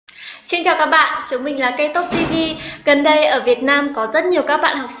Xin chào các bạn, chúng mình là KTOP TV. Gần đây ở Việt Nam có rất nhiều các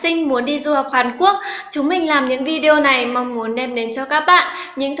bạn học sinh muốn đi du học Hàn Quốc. Chúng mình làm những video này mong muốn đem đến cho các bạn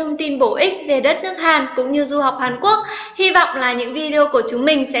những thông tin bổ ích về đất nước Hàn cũng như du học Hàn Quốc. Hy vọng là những video của chúng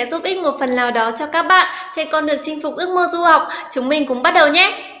mình sẽ giúp ích một phần nào đó cho các bạn trên con đường chinh phục ước mơ du học. Chúng mình cùng bắt đầu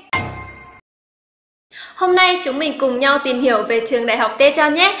nhé! Hôm nay chúng mình cùng nhau tìm hiểu về trường đại học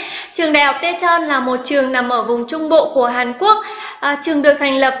Daejeon nhé. Trường đại học Daejeon là một trường nằm ở vùng Trung Bộ của Hàn Quốc. Trường được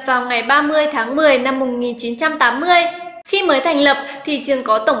thành lập vào ngày 30 tháng 10 năm 1980. Khi mới thành lập thì trường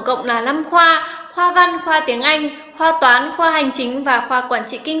có tổng cộng là 5 khoa: khoa văn, khoa tiếng Anh, khoa toán, khoa hành chính và khoa quản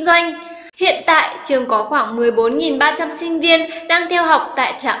trị kinh doanh. Hiện tại, trường có khoảng 14.300 sinh viên đang theo học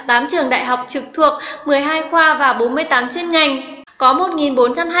tại 8 trường đại học trực thuộc, 12 khoa và 48 chuyên ngành. Có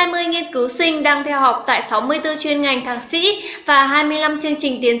 1.420 nghiên cứu sinh đang theo học tại 64 chuyên ngành thạc sĩ và 25 chương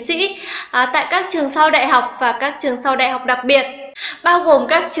trình tiến sĩ tại các trường sau đại học và các trường sau đại học đặc biệt, bao gồm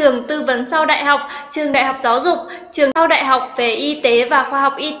các trường tư vấn sau đại học, trường đại học giáo dục, trường sau đại học về y tế và khoa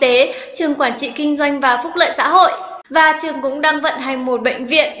học y tế, trường quản trị kinh doanh và phúc lợi xã hội. Và trường cũng đang vận hành một bệnh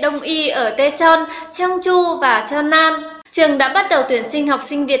viện đông y ở Daejeon, Cheongju và Cheonan. Trường đã bắt đầu tuyển sinh học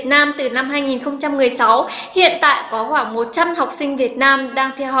sinh Việt Nam từ năm 2016. Hiện tại có khoảng 100 học sinh Việt Nam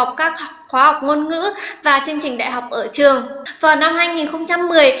đang theo học các khóa học ngôn ngữ và chương trình đại học ở trường. Vào năm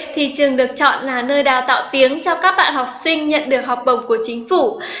 2010 thì trường được chọn là nơi đào tạo tiếng cho các bạn học sinh nhận được học bổng của chính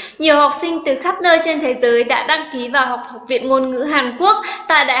phủ. Nhiều học sinh từ khắp nơi trên thế giới đã đăng ký vào học Học viện Ngôn ngữ Hàn Quốc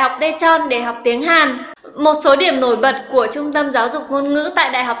tại đại học Daejeon để học tiếng Hàn. Một số điểm nổi bật của Trung tâm Giáo dục Ngôn ngữ tại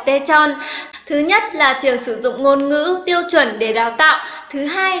đại học Daejeon: thứ nhất là trường sử dụng ngôn ngữ tiêu chuẩn để đào tạo. Thứ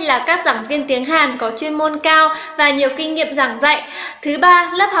hai là các giảng viên tiếng Hàn có chuyên môn cao và nhiều kinh nghiệm giảng dạy. Thứ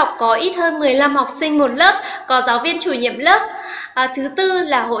ba, lớp học có ít hơn 15 học sinh một lớp, có giáo viên chủ nhiệm lớp. Thứ tư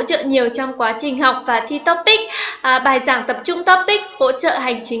là hỗ trợ nhiều trong quá trình học và thi topic, bài giảng tập trung topic, hỗ trợ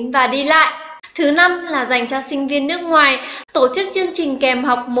hành chính và đi lại. Thứ năm là dành cho sinh viên nước ngoài, tổ chức chương trình kèm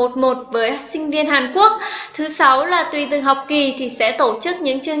học 1-1 với sinh viên Hàn Quốc. Thứ sáu là tùy từng học kỳ thì sẽ tổ chức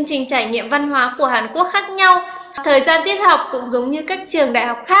những chương trình trải nghiệm văn hóa của Hàn Quốc khác nhau. Thời gian tiết học cũng giống như các trường đại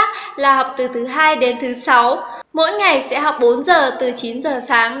học khác là học từ thứ hai đến thứ sáu. Mỗi ngày sẽ học 4 giờ từ 9 giờ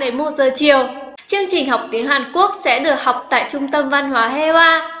sáng đến 1 giờ chiều. Chương trình học tiếng Hàn Quốc sẽ được học tại Trung tâm Văn hóa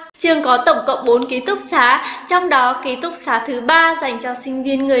Haewa. Trường có tổng cộng 4 ký túc xá, trong đó ký túc xá thứ 3 dành cho sinh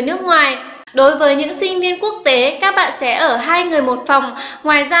viên người nước ngoài. Đối với những sinh viên quốc tế, các bạn sẽ ở 2 người một phòng.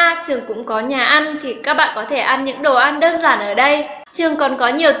 Ngoài ra, trường cũng có nhà ăn thì các bạn có thể ăn những đồ ăn đơn giản ở đây. Trường còn có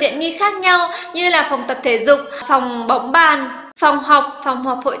nhiều tiện nghi khác nhau như là phòng tập thể dục, phòng bóng bàn, phòng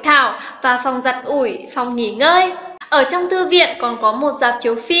họp hội thảo và phòng giặt ủi, phòng nghỉ ngơi. Ở trong thư viện còn có một rạp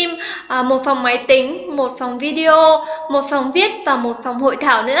chiếu phim, một phòng máy tính, một phòng video, một phòng viết và một phòng hội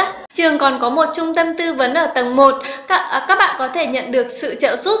thảo nữa. Trường còn có một trung tâm tư vấn ở tầng 1. Các bạn có thể nhận được sự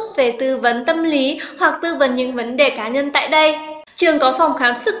trợ giúp về tư vấn tâm lý hoặc tư vấn những vấn đề cá nhân tại đây. Trường có phòng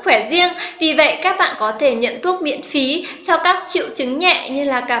khám sức khỏe riêng, vì vậy các bạn có thể nhận thuốc miễn phí cho các triệu chứng nhẹ như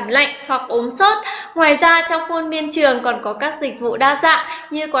là cảm lạnh hoặc ốm sốt. Ngoài ra, trong khuôn viên trường còn có các dịch vụ đa dạng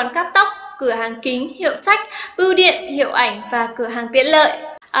như quán cắt tóc, cửa hàng kính, hiệu sách, bưu điện, hiệu ảnh và cửa hàng tiện lợi.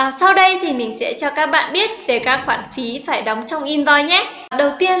 Sau đây thì mình sẽ cho các bạn biết về các khoản phí phải đóng trong invoice nhé.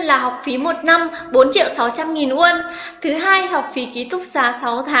 Đầu tiên là học phí 1 năm 4.600.000 won. Thứ hai, học phí ký túc xá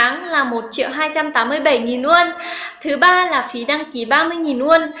 6 tháng là 1.287.000 won. Thứ ba là phí đăng ký 30.000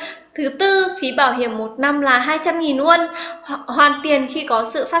 won. Thứ tư, phí bảo hiểm 1 năm là 200.000 won, hoàn tiền khi có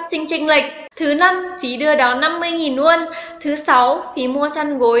sự phát sinh chênh lệch. Thứ năm, phí đưa đón 50.000 won. Thứ sáu, phí mua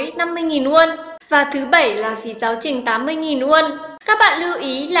chăn gối 50.000 won. Và thứ bảy là phí giáo trình 80.000 won. Các bạn lưu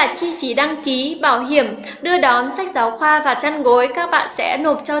ý là chi phí đăng ký, bảo hiểm, đưa đón, sách giáo khoa và chăn gối các bạn sẽ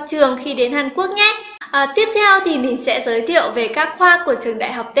nộp cho trường khi đến Hàn Quốc nhé. Tiếp theo thì mình sẽ giới thiệu về các khoa của trường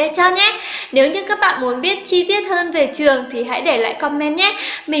đại học Daejeon nhé. Nếu như các bạn muốn biết chi tiết hơn về trường thì hãy để lại comment nhé.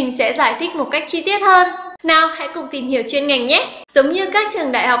 Mình sẽ giải thích một cách chi tiết hơn. Nào, hãy cùng tìm hiểu chuyên ngành nhé. Giống như các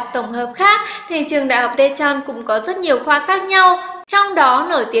trường đại học tổng hợp khác thì trường đại học Daejeon cũng có rất nhiều khoa khác nhau. Trong đó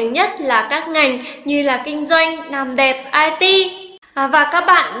nổi tiếng nhất là các ngành như là kinh doanh, làm đẹp, IT. Và các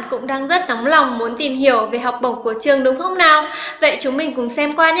bạn cũng đang rất nóng lòng muốn tìm hiểu về học bổng của trường đúng không nào? Vậy chúng mình cùng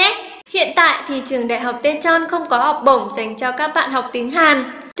xem qua nhé. Hiện tại thì trường đại học Daejeon không có học bổng dành cho các bạn học tiếng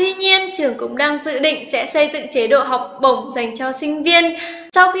Hàn. Tuy nhiên, trường cũng đang dự định sẽ xây dựng chế độ học bổng dành cho sinh viên.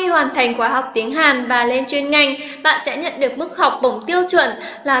 Sau khi hoàn thành khóa học tiếng Hàn và lên chuyên ngành, bạn sẽ nhận được mức học bổng tiêu chuẩn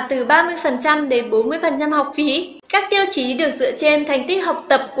là từ 30% đến 40% học phí. Các tiêu chí được dựa trên thành tích học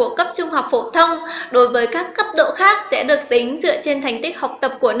tập của cấp trung học phổ thông. Đối với các cấp độ khác sẽ được tính dựa trên thành tích học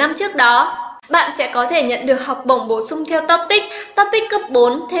tập của năm trước đó. bạn sẽ có thể nhận được học bổng bổ sung theo topic, topic cấp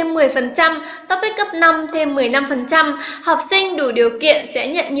 4 thêm 10%, topic cấp 5 thêm 15%. Học sinh đủ điều kiện sẽ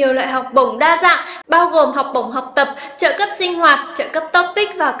nhận nhiều loại học bổng đa dạng, bao gồm học bổng học tập, trợ cấp sinh hoạt, trợ cấp topic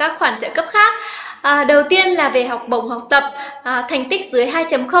và các khoản trợ cấp khác. Đầu tiên là về học bổng học tập, thành tích dưới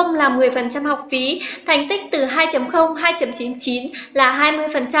 2.0 là 10% học phí, thành tích từ 2.0 2.99 là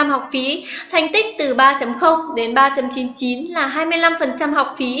 20% học phí, thành tích từ 3.0 đến 3.99 là 25%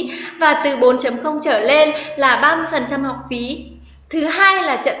 học phí và từ 4.0 trở lên là 30% học phí. Thứ hai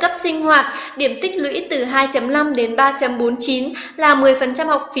là trợ cấp sinh hoạt, điểm tích lũy từ 2.5 đến 3.49 là 10%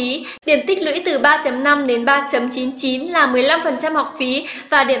 học phí, điểm tích lũy từ 3.5 đến 3.99 là 15% học phí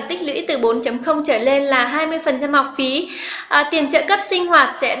và điểm tích lũy từ 4.0 trở lên là 20% học phí. Tiền trợ cấp sinh hoạt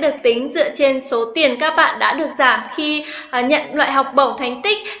sẽ được tính dựa trên số tiền các bạn đã được giảm khi nhận loại học bổng thành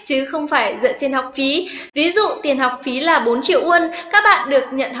tích chứ không phải dựa trên học phí. Ví dụ tiền học phí là 4 triệu won, các bạn được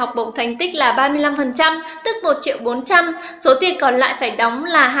nhận học bổng thành tích là 35%, tức 1.400.000, số tiền còn lại phải đóng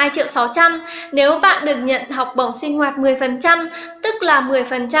là 2.600.000. Nếu bạn được nhận học bổng sinh hoạt 10%, tức là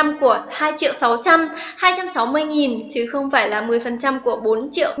 10% của 2.600.000, 260.000 chứ không phải là 10% của 4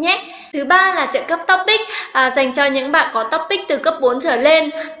 triệu nhé. Thứ ba là trợ cấp topic, dành cho những bạn có topic từ cấp 4 trở lên.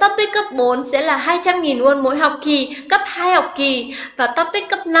 Topic cấp 4 sẽ là 200.000 won mỗi học kỳ, cấp 2 học kỳ và topic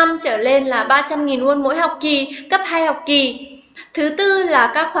cấp 5 trở lên là 300.000 won mỗi học kỳ, cấp 2 học kỳ. Thứ tư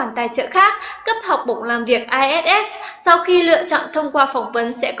là các khoản tài trợ khác, cấp học bổng làm việc ISS, sau khi lựa chọn thông qua phỏng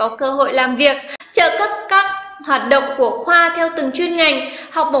vấn sẽ có cơ hội làm việc, trợ cấp các hoạt động của khoa theo từng chuyên ngành,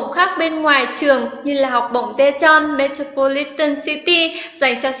 học bổng khác bên ngoài trường như là học bổng Daejeon Metropolitan City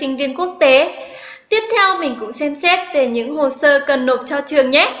dành cho sinh viên quốc tế. Tiếp theo mình cũng xem xét về những hồ sơ cần nộp cho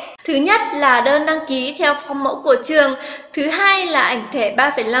trường nhé. Thứ nhất là đơn đăng ký theo form mẫu của trường. Thứ hai là ảnh thẻ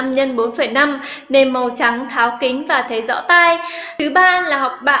 3,5 x 4,5, nền màu trắng, tháo kính và thấy rõ tai. Thứ ba là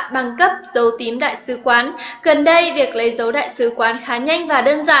học bạ bằng cấp, dấu tím đại sứ quán. Gần đây việc lấy dấu đại sứ quán khá nhanh và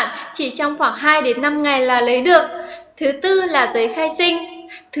đơn giản, chỉ trong khoảng 2 đến 5 ngày là lấy được. Thứ tư là giấy khai sinh.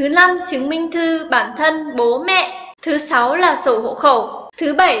 Thứ năm chứng minh thư bản thân bố mẹ. Thứ sáu là sổ hộ khẩu.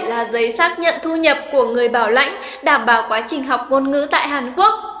 Thứ bảy là giấy xác nhận thu nhập của người bảo lãnh, đảm bảo quá trình học ngôn ngữ tại Hàn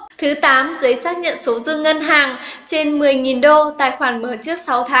Quốc. Thứ 8, giấy xác nhận số dư ngân hàng trên 10.000 đô, tài khoản mở trước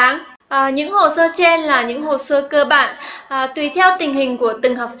 6 tháng. Những hồ sơ trên là những hồ sơ cơ bản, tùy theo tình hình của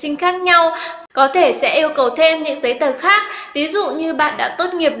từng học sinh khác nhau, có thể sẽ yêu cầu thêm những giấy tờ khác. Ví dụ như bạn đã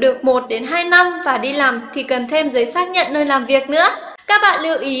tốt nghiệp được 1 đến 2 năm và đi làm thì cần thêm giấy xác nhận nơi làm việc nữa. Các bạn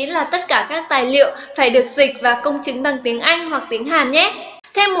lưu ý là tất cả các tài liệu phải được dịch và công chứng bằng tiếng Anh hoặc tiếng Hàn nhé.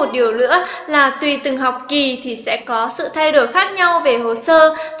 Thêm một điều nữa là tùy từng học kỳ thì sẽ có sự thay đổi khác nhau về hồ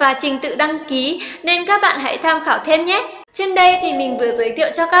sơ và trình tự đăng ký, nên các bạn hãy tham khảo thêm nhé. Trên đây thì mình vừa giới thiệu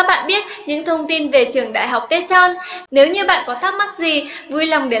cho các bạn biết những thông tin về trường đại học Daejeon. Nếu như bạn có thắc mắc gì, vui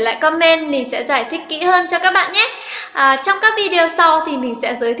lòng để lại comment, mình sẽ giải thích kỹ hơn cho các bạn nhé. Trong các video sau thì mình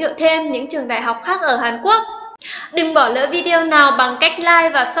sẽ giới thiệu thêm những trường đại học khác ở Hàn Quốc. Đừng bỏ lỡ video nào bằng cách like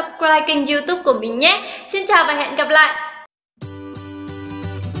và subscribe kênh YouTube của mình nhé. Xin chào và hẹn gặp lại!